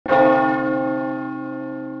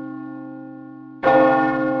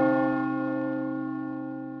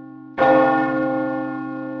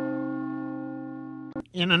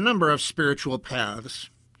In a number of spiritual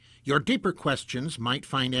paths, your deeper questions might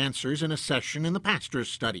find answers in a session in the pastor's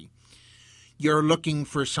study. You're looking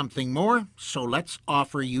for something more, so let's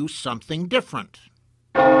offer you something different.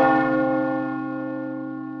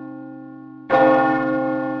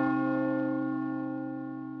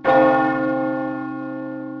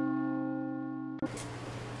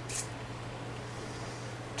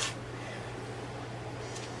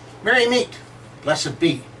 Merry meet, blessed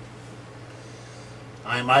be.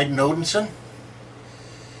 I'm Iden Odinson,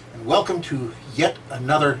 and welcome to yet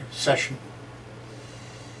another session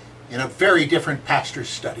in a very different pastor's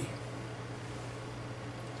study.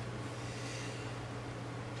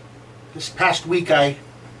 This past week I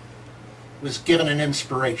was given an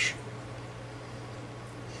inspiration.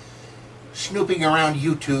 Snooping around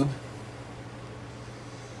YouTube,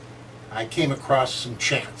 I came across some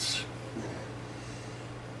chants.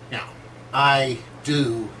 Now, I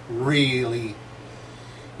do really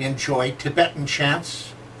enjoy Tibetan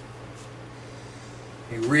chants.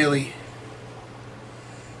 They really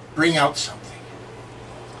bring out something.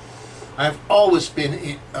 I've always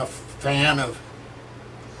been a fan of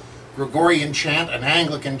Gregorian chant and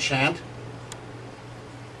Anglican chant,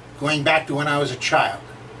 going back to when I was a child.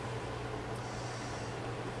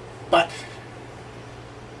 But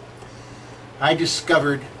I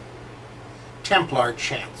discovered Templar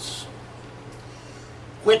chants,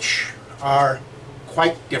 which are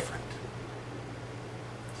quite different.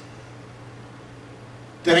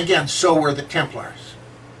 Then again, so were the Templars.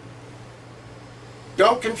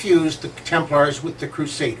 Don't confuse the Templars with the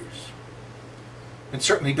Crusaders. And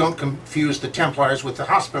certainly don't confuse the Templars with the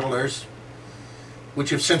Hospitallers,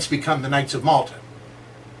 which have since become the Knights of Malta.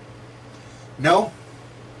 No.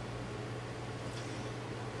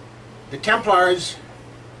 The Templars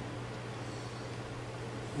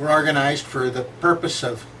were organized for the purpose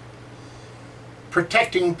of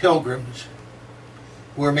protecting pilgrims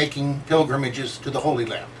who are making pilgrimages to the Holy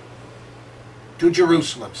Land, to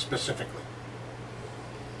Jerusalem specifically.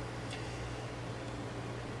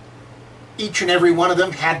 Each and every one of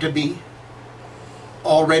them had to be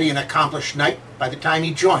already an accomplished knight by the time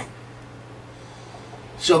he joined.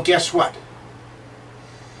 So guess what?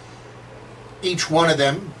 Each one of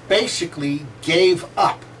them basically gave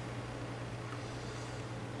up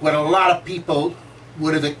what a lot of people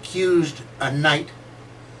would have accused a knight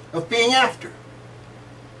of being after.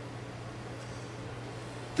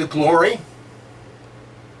 The glory,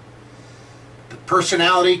 the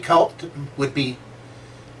personality cult that would be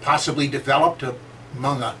possibly developed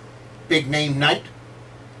among a big name knight,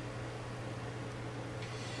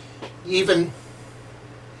 even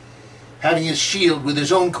having his shield with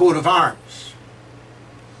his own coat of arms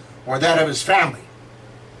or that of his family.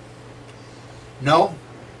 No.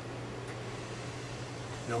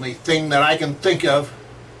 The only thing that I can think of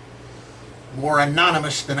more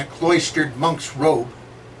anonymous than a cloistered monk's robe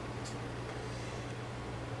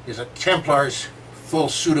is a Templar's full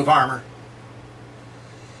suit of armor.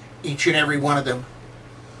 Each and every one of them,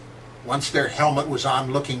 once their helmet was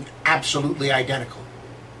on, looking absolutely identical.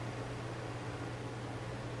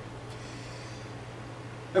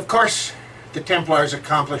 Of course, the Templars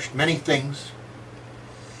accomplished many things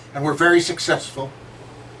and were very successful.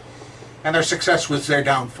 And their success was their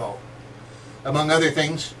downfall. Among other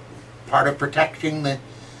things, part of protecting the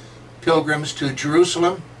pilgrims to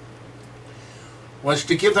Jerusalem was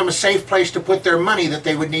to give them a safe place to put their money that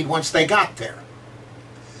they would need once they got there.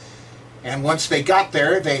 And once they got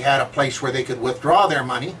there, they had a place where they could withdraw their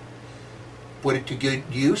money, put it to good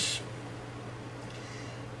use,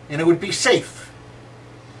 and it would be safe.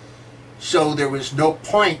 So there was no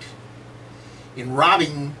point in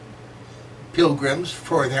robbing pilgrims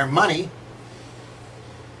for their money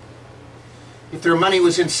if their money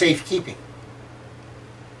was in safekeeping.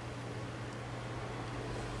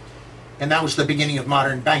 And that was the beginning of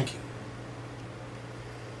modern banking.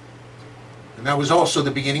 And that was also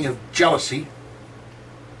the beginning of jealousy,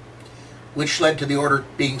 which led to the order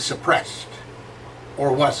being suppressed,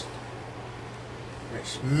 or wasn't.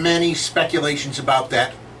 There's many speculations about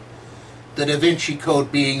that, the Da Vinci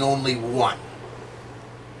Code being only one.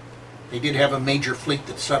 They did have a major fleet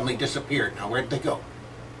that suddenly disappeared. Now, where'd they go?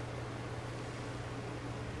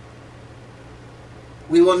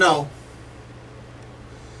 We will know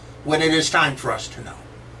when it is time for us to know.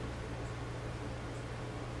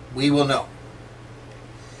 We will know.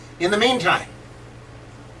 In the meantime,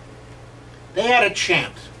 they had a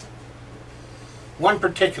chant. One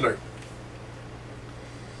particular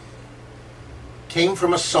came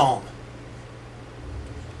from a psalm.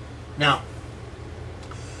 Now,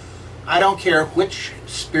 I don't care which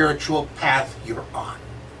spiritual path you're on.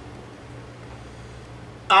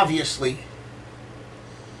 obviously,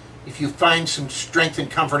 if you find some strength and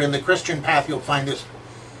comfort in the Christian path, you'll find this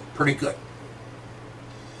pretty good.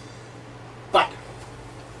 But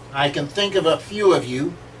I can think of a few of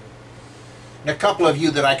you, and a couple of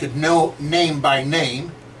you that I could know name by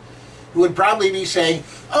name, who would probably be saying,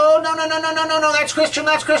 oh, no, that's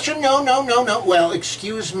Christian, no. Well,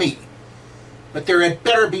 excuse me, but there had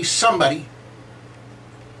better be somebody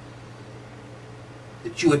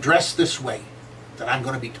that you address this way that I'm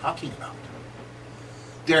going to be talking about.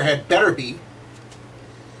 There had better be,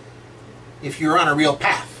 if you're on a real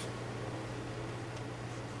path.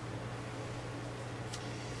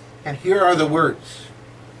 And here are the words.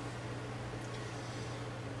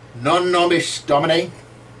 Non nobis Domine,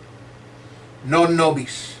 non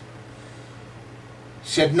nobis,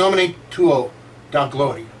 sed nomine tuo da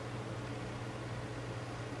Gloria.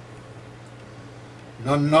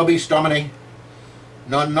 Non nobis Domine,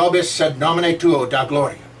 non nobis, sed nomine tuo da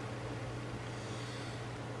Gloria.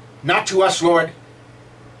 Not to us, Lord,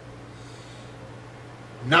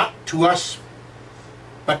 not to us,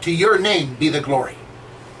 but to your name be the glory.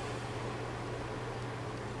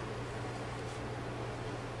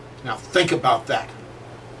 Now think about that.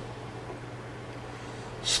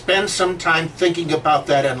 Spend some time thinking about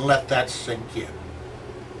that and let that sink in.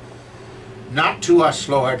 Not to us,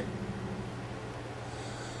 Lord,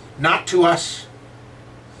 not to us,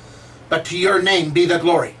 but to your name be the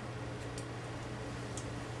glory.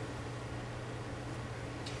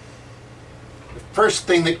 The first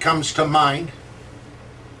thing that comes to mind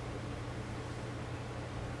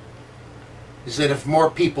is that if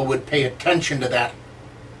more people would pay attention to that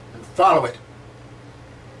and follow it,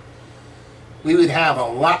 we would have a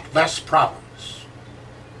lot less problems.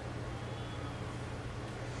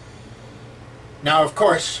 Now, of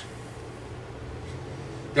course,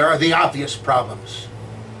 there are the obvious problems.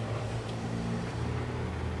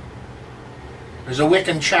 There's a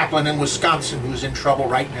Wiccan chaplain in Wisconsin who's in trouble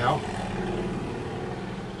right now.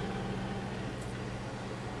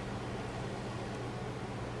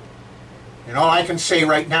 And all I can say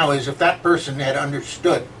right now is if that person had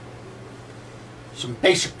understood some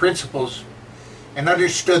basic principles and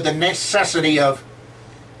understood the necessity of,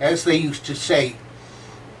 as they used to say,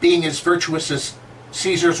 being as virtuous as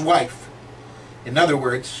Caesar's wife. In other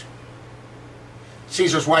words,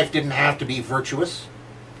 Caesar's wife didn't have to be virtuous.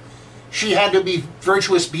 She had to be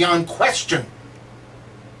virtuous beyond question.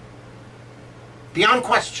 Beyond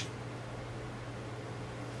question.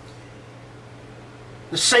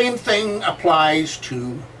 The same thing applies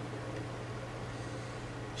to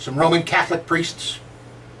some Roman Catholic priests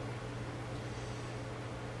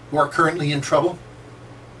who are currently in trouble,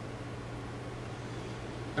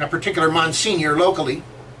 and a particular Monsignor locally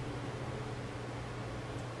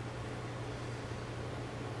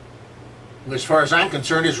who, as far as I'm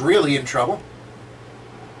concerned, is really in trouble,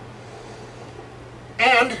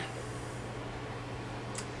 and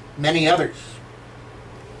many others,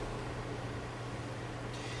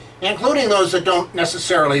 including those that don't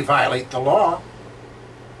necessarily violate the law,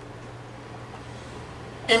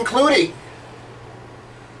 including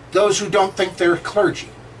those who don't think they're clergy.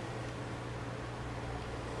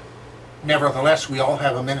 Nevertheless, we all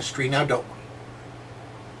have a ministry now, don't we?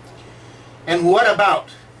 And what about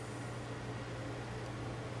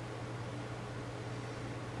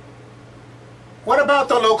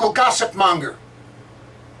the local gossip monger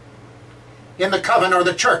in the coven or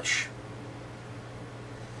the church?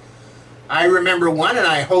 I remember one, and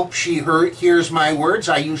I hope she hears my words.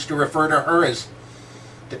 I used to refer to her as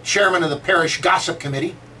the chairman of the parish gossip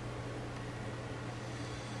committee.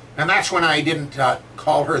 And that's when I didn't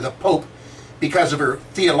call her the Pope, because of her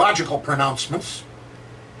theological pronouncements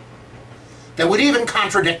that would even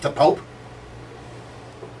contradict the Pope.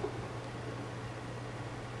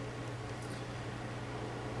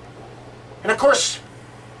 And of course,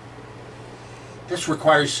 this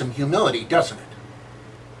requires some humility, doesn't it?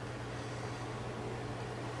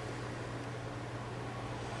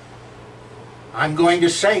 I'm going to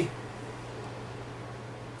say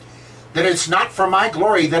that it's not for my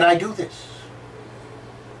glory that I do this.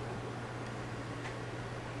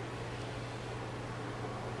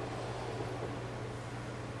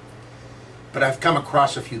 But I've come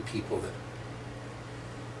across a few people that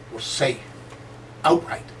will say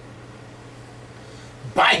outright,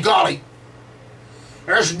 by golly,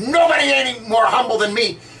 there's nobody any more humble than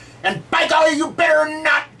me, and by golly, you better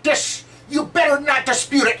not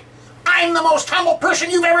dispute it. I'm the most humble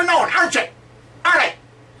person you've ever known, aren't you? Aren't I?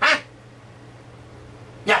 Huh?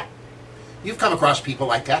 Yeah. You've come across people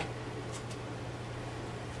like that.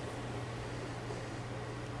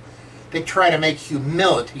 They try to make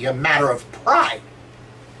humility a matter of pride.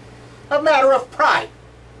 a matter of pride.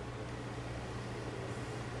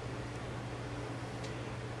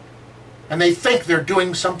 And they think they're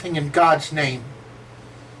doing something in God's name.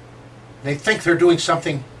 They think they're doing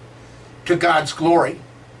something to God's glory,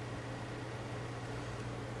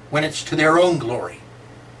 when it's to their own glory.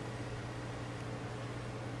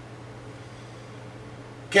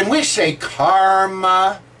 Can we say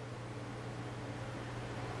karma?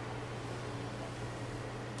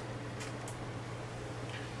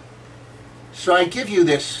 So I give you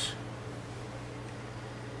this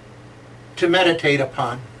to meditate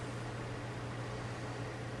upon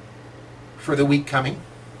for the week coming.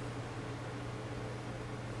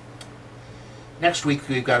 Next week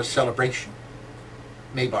we've got a celebration,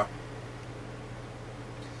 Maybar.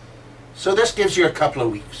 So this gives you a couple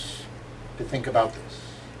of weeks to think about this.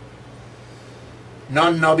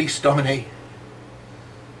 Non nobis Domine,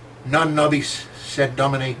 non nobis sed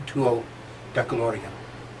Domine tuo da Gloriam.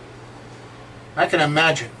 I can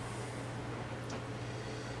imagine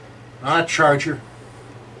on a charger,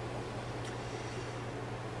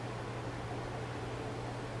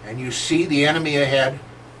 and you see the enemy ahead,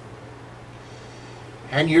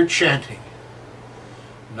 and you're chanting,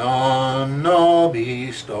 non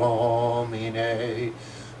nobis Domine,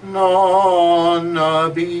 non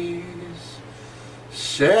nobis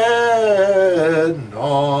sed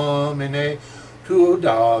nomine tuo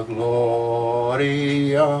da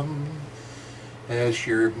Gloriam. As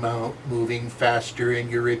you're moving faster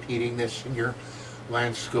and you're repeating this and your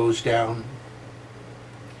lance goes down.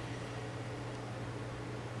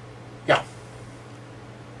 Yeah.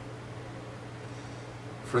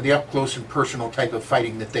 For the up close and personal type of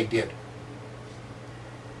fighting that they did.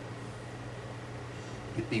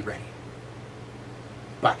 You'd be ready.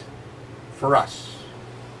 But for us,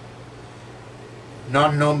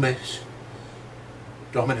 non nobis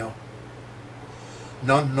Domino,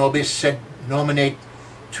 non nobis sed nomine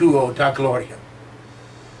tuo da Gloriam.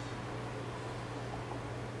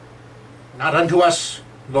 Not unto us,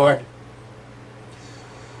 Lord,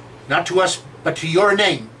 not to us, but to your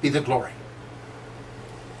name be the glory.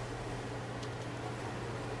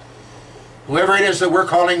 Whoever it is that we're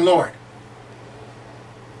calling Lord,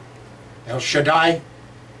 El Shaddai,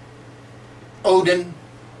 Odin,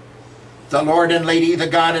 the Lord and Lady, the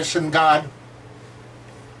Goddess and God,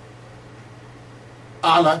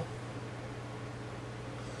 Allah,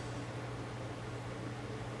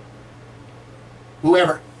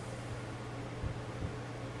 whoever.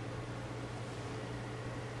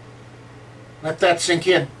 Let that sink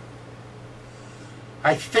in.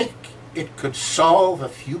 I think it could solve a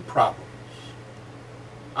few problems.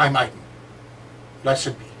 I mightn't.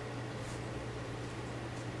 Blessed be.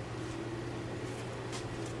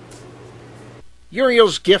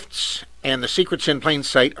 Uriel's Gifts and the Secrets in Plain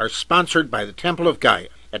Sight are sponsored by the Temple of Gaia.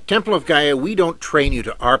 At Temple of Gaia, we don't train you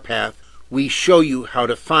to our path. We show you how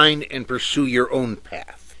to find and pursue your own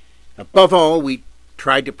path. Above all, we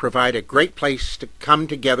tried to provide a great place to come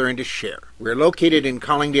together and to share. We're located in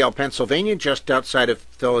Collingdale, Pennsylvania, just outside of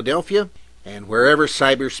Philadelphia, and wherever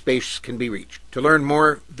cyberspace can be reached. To learn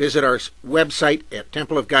more, visit our website at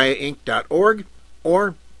templeofgaiainc.org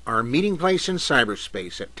or our meeting place in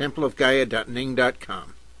cyberspace at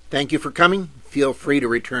templeofgaia.ning.com. Thank you for coming. Feel free to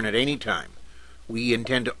return at any time. We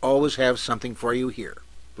intend to always have something for you here.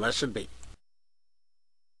 Blessed be.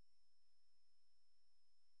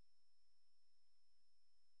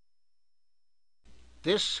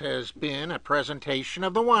 This has been a presentation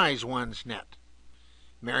of the Wise Ones Net.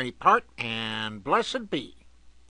 Merry part and blessed be.